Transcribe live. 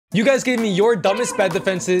You guys gave me your dumbest bed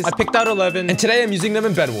defenses. I picked out 11, and today I'm using them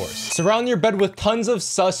in Bed Wars. Surround your bed with tons of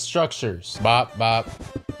sus structures. Bop, bop.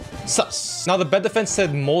 Sus. Now the bed defense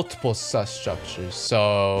said multiple sus structures,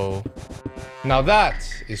 so... Now that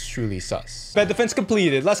is truly sus. Bed defense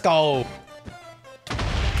completed. Let's go.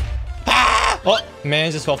 Ah! Oh,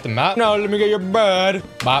 man just fell off the map. No, let me get your bed.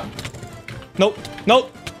 Bop. Nope.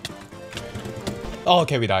 Nope. Oh,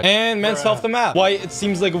 okay, we died. And man fell off the map. Why, it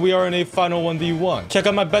seems like we are in a final 1v1. Check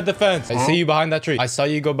out my bed defense. I see you behind that tree. I saw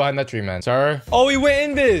you go behind that tree, man. Sir? Oh, he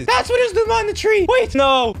went in this. That's what he's doing behind the tree. Wait,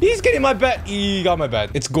 no. He's getting my bed. He got my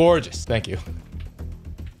bed. It's gorgeous. Thank you.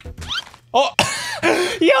 Oh.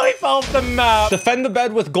 Yo, he fell off the map. Defend the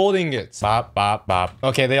bed with gold ingots. Bop, bop, bop.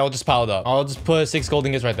 Okay, they all just piled up. I'll just put 6 gold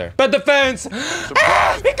ingots right there. Bed defense.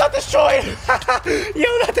 Ah, it got destroyed. Yo,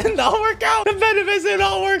 that did not work out. The bed defense did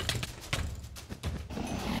not work.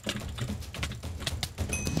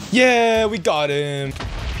 Yeah, we got him.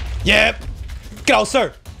 Yep. Get out,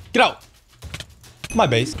 sir. Get out. My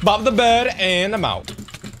base. Bop the bed, and I'm out.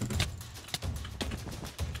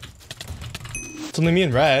 It's only me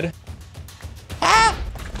and red. Ah!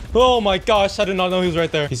 Oh my gosh, I did not know he was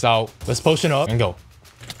right there. Peace out. Let's potion up and go.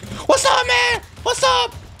 What's up, man? What's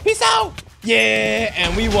up? Peace out. Yeah,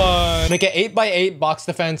 and we won. Make an 8x8 box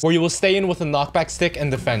defense where you will stay in with a knockback stick and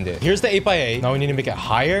defend it. Here's the 8x8. Now we need to make it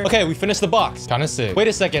higher. Okay, we finished the box. Kind of sick. Wait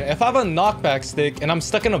a second. If I have a knockback stick and I'm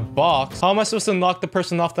stuck in a box, how am I supposed to knock the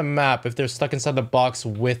person off the map if they're stuck inside the box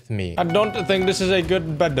with me? I don't think this is a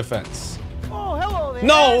good bed defense. Oh, hello there.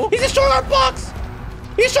 No! He's destroying our box!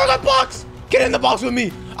 He's destroying our box! Get in the box with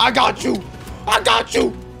me! I got you! I got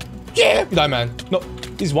you! Yeah! You die, man. No,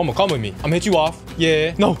 he's one more. Come with me. I'm gonna hit you off.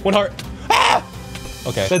 Yeah. No, 1 heart. Ah!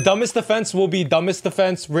 Okay. The dumbest defense will be dumbest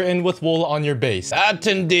defense written with wool on your base. That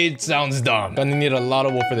indeed sounds dumb. Gonna need a lot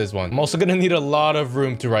of wool for this one. I'm also gonna need a lot of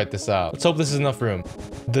room to write this out. Let's hope this is enough room.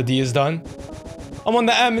 The D is done. I'm on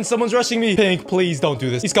the M and someone's rushing me. Pink, please don't do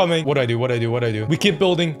this. He's coming. What do I do? What do I do? What do I do? We keep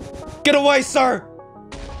building. Get away, sir!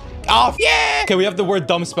 Off. Yeah! Okay, we have the word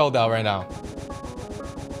dumb spelled out right now.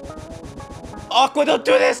 Aqua, don't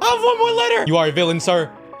do this! I have 1 more letter! You are a villain, sir.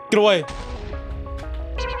 Get away.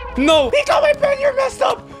 No! He got my pen! You're messed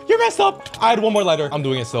up! You're messed up! I had 1 more letter. I'm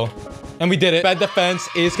doing it still. And we did it. Bed defense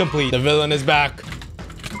is complete. The villain is back.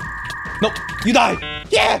 Nope. You died!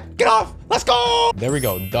 Yeah! Get off! Let's go! There we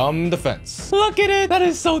go. Dumb defense. Look at it! That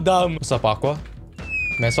is so dumb. What's up, Aqua?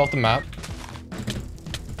 Mess off the map.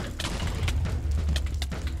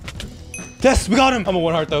 Yes, we got him! I'm a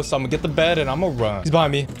 1 heart though, so I'm gonna get the bed and I'm gonna run. He's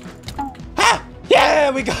behind me. Ah! Yeah,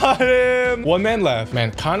 we got him! 1 man left. Man,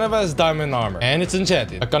 kind of has diamond armor. And it's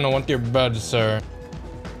enchanted. I kinda want your bed, sir.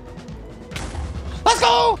 Let's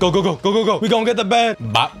go! Go, go, go, go, go, go. We gonna get the bed.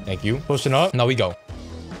 Bop. Thank you. Pushing up. Now we go.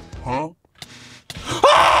 Huh?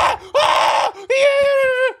 Ah! Ah!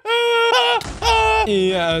 Yeah! He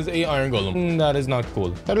has a iron golem. That is not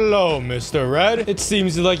cool. Hello, Mr. Red. It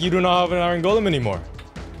seems like you do not have an iron golem anymore.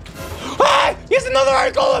 Ah! Here's another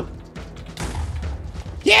iron golem!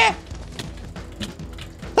 Yeah!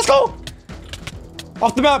 Let's go!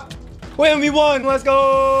 Off the map! Wait, we won! Let's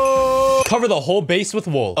go! Cover the whole base with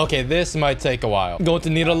wool. Okay, this might take a while. I'm going to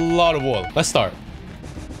need a lot of wool. Let's start.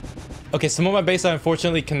 Okay, some of my base I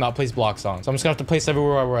unfortunately cannot place blocks on, so I'm just gonna have to place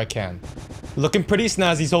everywhere where I can. Looking pretty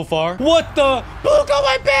snazzy so far. What the? Blue got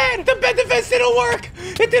my bed! The bed defense didn't work!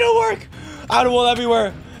 It didn't work! I had wool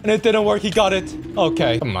everywhere, and it didn't work. He got it.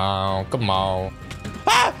 Okay. Come on, come on.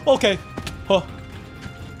 Ah! Okay. Huh.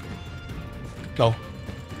 No.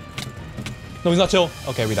 No, he's not chill.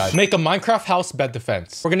 Okay, we died. Make a Minecraft house bed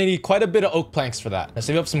defense. We're gonna need quite a bit of oak planks for that. Let's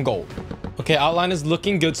save up some gold. Okay, outline is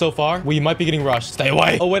looking good so far. We might be getting rushed. Stay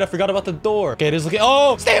away. Oh, wait, I forgot about the door. Okay, it is looking...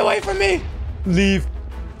 Oh, stay away from me. Leave.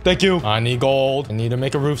 Thank you. I need gold. I need to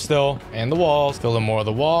make a roof still. And the walls. Fill in more of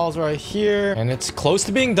the walls right here. And it's close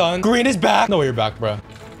to being done. Green is back. No way you're back, bro.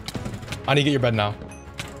 I need to get your bed now.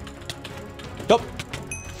 Yup.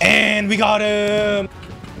 And we got him.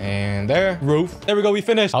 And there, roof. There we go, we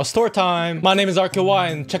finished. House tour time. My name is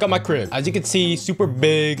RKY and check out my crib. As you can see, super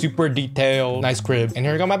big, super detailed, nice crib. And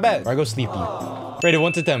here I got my bed where I go sleepy. Rated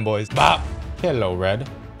 1 to 10, boys. Bop. Hello, Red.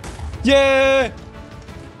 Yeah!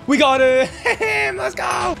 We got it! Let's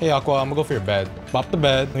go! Hey, Aqua, I'm gonna go for your bed. Bop the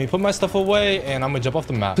bed. Let me put my stuff away and I'm gonna jump off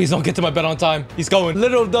the map. Please don't get to my bed on time. He's going.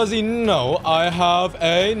 Little does he know, I have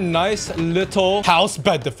a nice little house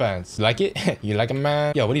bed defense. You like it? You like it,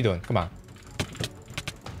 man? Yo, what are you doing? Come on.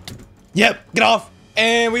 Yep, get off.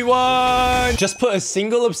 And we won. Just put a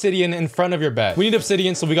single obsidian in front of your bed. We need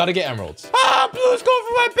obsidian, so we gotta get emeralds. Ah, Blue's going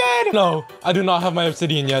for my bed. No, I do not have my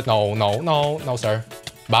obsidian yet. No, no, no, no, sir.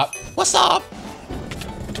 Bop. What's up?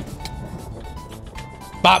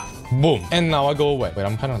 Bop. Boom. And now I go away. Wait,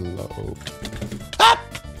 I'm kind of low. Ah!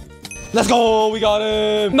 Let's go. We got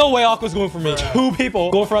him. No way Aqua's going for me. 2 people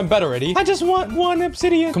going for my bed already. I just want 1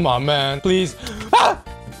 obsidian. Come on, man. Please. Ah!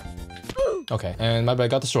 Okay, and my bed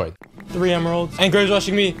got destroyed. 3 emeralds. And Graves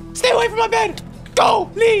rushing me. Stay away from my bed. Go.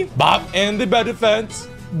 Leave. Bop. And the bed defense.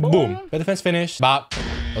 Boom. Bed defense finished. Bop.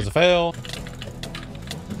 That was a fail.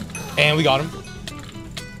 And we got him.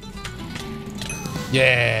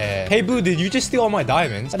 Yeah. Hey, Blue, did you just steal all my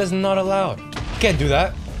diamonds? That is not allowed. You can't do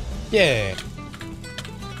that. Yeah.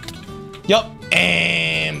 Yup.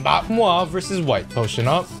 And bop. Moi versus White. Potion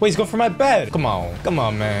up. Wait, he's going for my bed. Come on. Come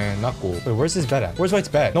on, man. Not cool. Wait, where's his bed at? Where's White's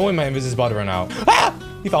bed? No way my invis is about to run out. Ah!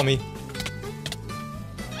 He found me.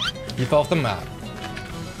 He fell off the map.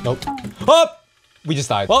 Nope. Up! We just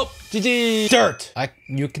died. Well, GG. Dirt.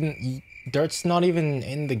 Dirt's not even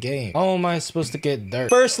in the game. How am I supposed to get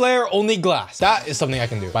dirt? First layer, only glass. That is something I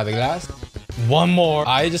can do. Buy the glass. 1 more.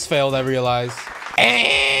 I just failed, I realized.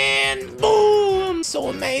 And boom! So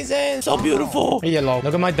amazing. So beautiful. Hey, yellow.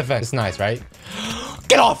 Look at my defense. It's nice, right?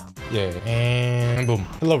 Get off! Yeah. And boom.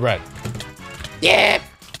 Hello, red. Yeah!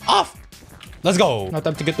 Off! Let's go. Not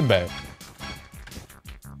time to get to bed.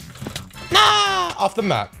 Nah! Off the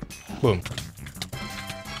map. Boom.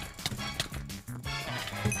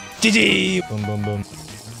 GG! Boom, boom, boom.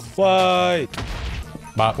 What?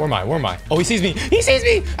 Bop. Where am I? Where am I? Oh, he sees me. He sees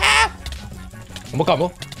me! Ah!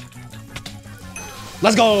 Combo.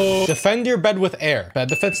 Let's go! Defend your bed with air. Bed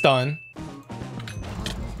defense done.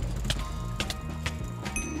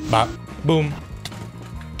 Bop. Boom.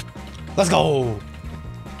 Let's go!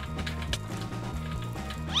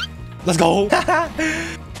 Let's go!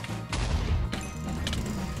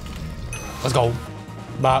 Let's go.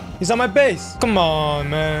 Bop. He's on my base. Come on,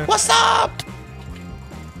 man. What's up?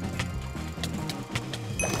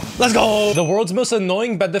 Let's go. The world's most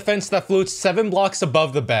annoying bed defense that floats 7 blocks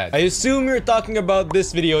above the bed. I assume you're talking about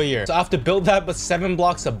this video here. So I have to build that but 7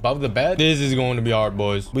 blocks above the bed. This is going to be hard,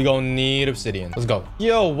 boys. We gonna need obsidian. Let's go.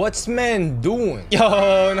 Yo, what's man doing?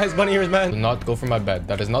 Yo, nice bunny ears, man. Do not go for my bed.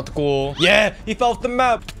 That is not cool. Yeah, he fell off the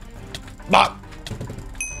map. Bop.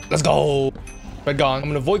 Let's go. Bed gone. I'm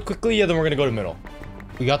gonna void quickly, yeah, then we're gonna go to middle.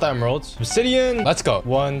 We got the emeralds. Obsidian. Let's go.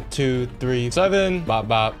 1, 2, 3, 7. Bop,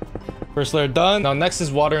 bop. First layer done. Now next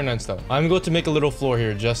is water and endstone. I'm going to make a little floor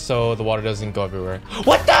here just so the water doesn't go everywhere.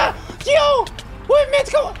 What the? Yo! What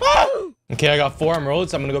man's going? Ah! Okay, I got 4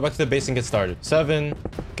 emeralds. I'm gonna go back to the base and get started. 7.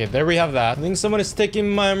 Okay, there we have that. I think someone is taking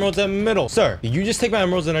my emeralds at middle. Sir, did you just take my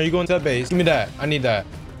emeralds and are you going to that base? Give me that. I need that.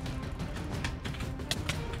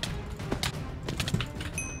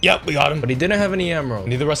 Yep, we got him. But he didn't have any emeralds.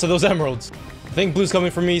 Need the rest of those emeralds. I think blue's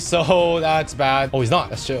coming for me, so that's bad. Oh, he's not.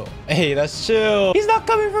 That's chill. Hey, that's chill. He's not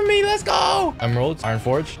coming for me. Let's go. Emeralds, iron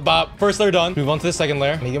forge. Bop. First layer done. Move on to the second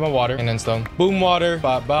layer. Let me get my water and then stone. Boom, water.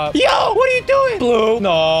 Bop, bop. Yo, what are you doing? Blue.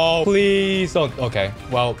 No, please don't. Okay.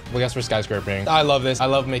 Well, I guess we're skyscraping. I love this. I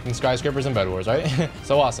love making skyscrapers and bed wars, right?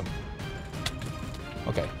 So awesome.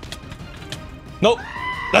 Okay. Nope.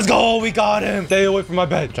 Let's go. We got him. Stay away from my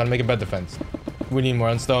bed. Trying to make a bed defense. We need more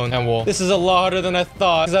endstone and wool. This is a lot harder than I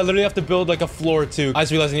thought because I literally have to build like a floor too. I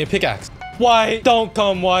just realized I need a pickaxe. White, don't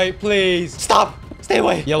come, White, please. Stop. Stay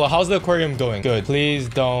away. Yellow, how's the aquarium going? Good. Please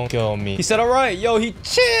don't kill me. He said, all right. Yo, he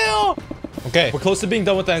chill. Okay, we're close to being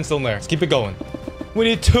done with the endstone layer. Let's keep it going. We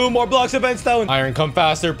need 2 more blocks of endstone. Iron, come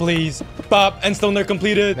faster, please. Bop, endstone layer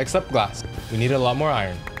completed. Next up, glass. We need a lot more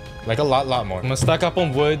iron. Like a lot more. I'm gonna stack up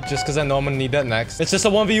on wood just because I know I'm gonna need that next. It's just a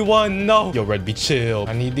 1v1. No. Yo, red, be chill.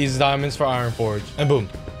 I need these diamonds for iron forge. And boom.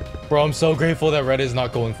 Bro, I'm so grateful that red is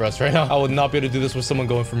not going for us right now. I would not be able to do this with someone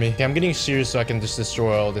going for me. Okay, I'm getting shears so I can just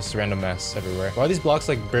destroy all this random mess everywhere. Why are these blocks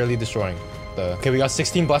like barely destroying? Okay, we got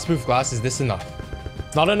 16 blastproof glass. Is this enough?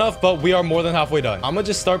 It's not enough, but we are more than halfway done. I'm gonna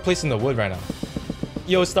just start placing the wood right now.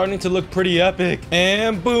 Yo, it's starting to look pretty epic.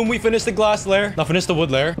 And boom, we finished the glass layer. Now finish the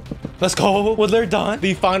wood layer. Let's go. Wood layer done.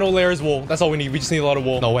 The final layer is wool. That's all we need. We just need a lot of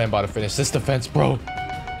wool. No way I'm about to finish this defense, bro.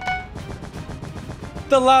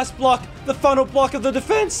 The last block. The final block of the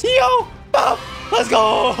defense. Yo. Bop. Let's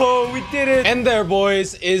go. We did it. And there,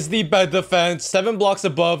 boys, is the bed defense. 7 blocks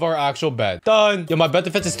above our actual bed. Done. Yo, my bed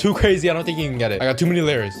defense is too crazy. I don't think you can get it. I got too many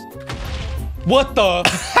layers. What the?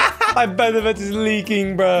 My bed defense is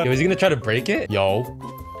leaking, bro. Yo, is he gonna try to break it? Yo.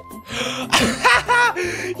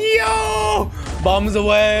 Yo. Bombs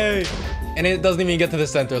away. And it doesn't even get to the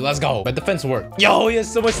center. Let's go. Bed defense worked. Yo, he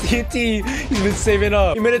has so much TNT. He's been saving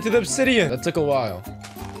up. He made it to the obsidian. That took a while.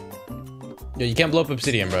 Yo, you can't blow up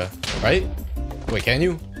obsidian, bro. Right? Wait, can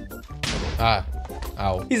you? Ah.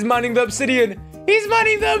 Ow. He's mining the obsidian. He's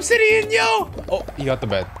mining the obsidian, yo. Oh, he got the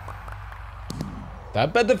bed.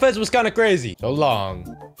 That bed defense was kind of crazy. So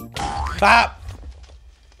long. Ah.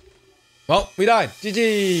 Well, we died.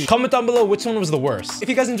 GG. Comment down below which one was the worst. If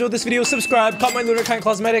you guys enjoyed this video, subscribe, comment my Lunar Kind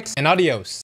Cosmetics, and adios.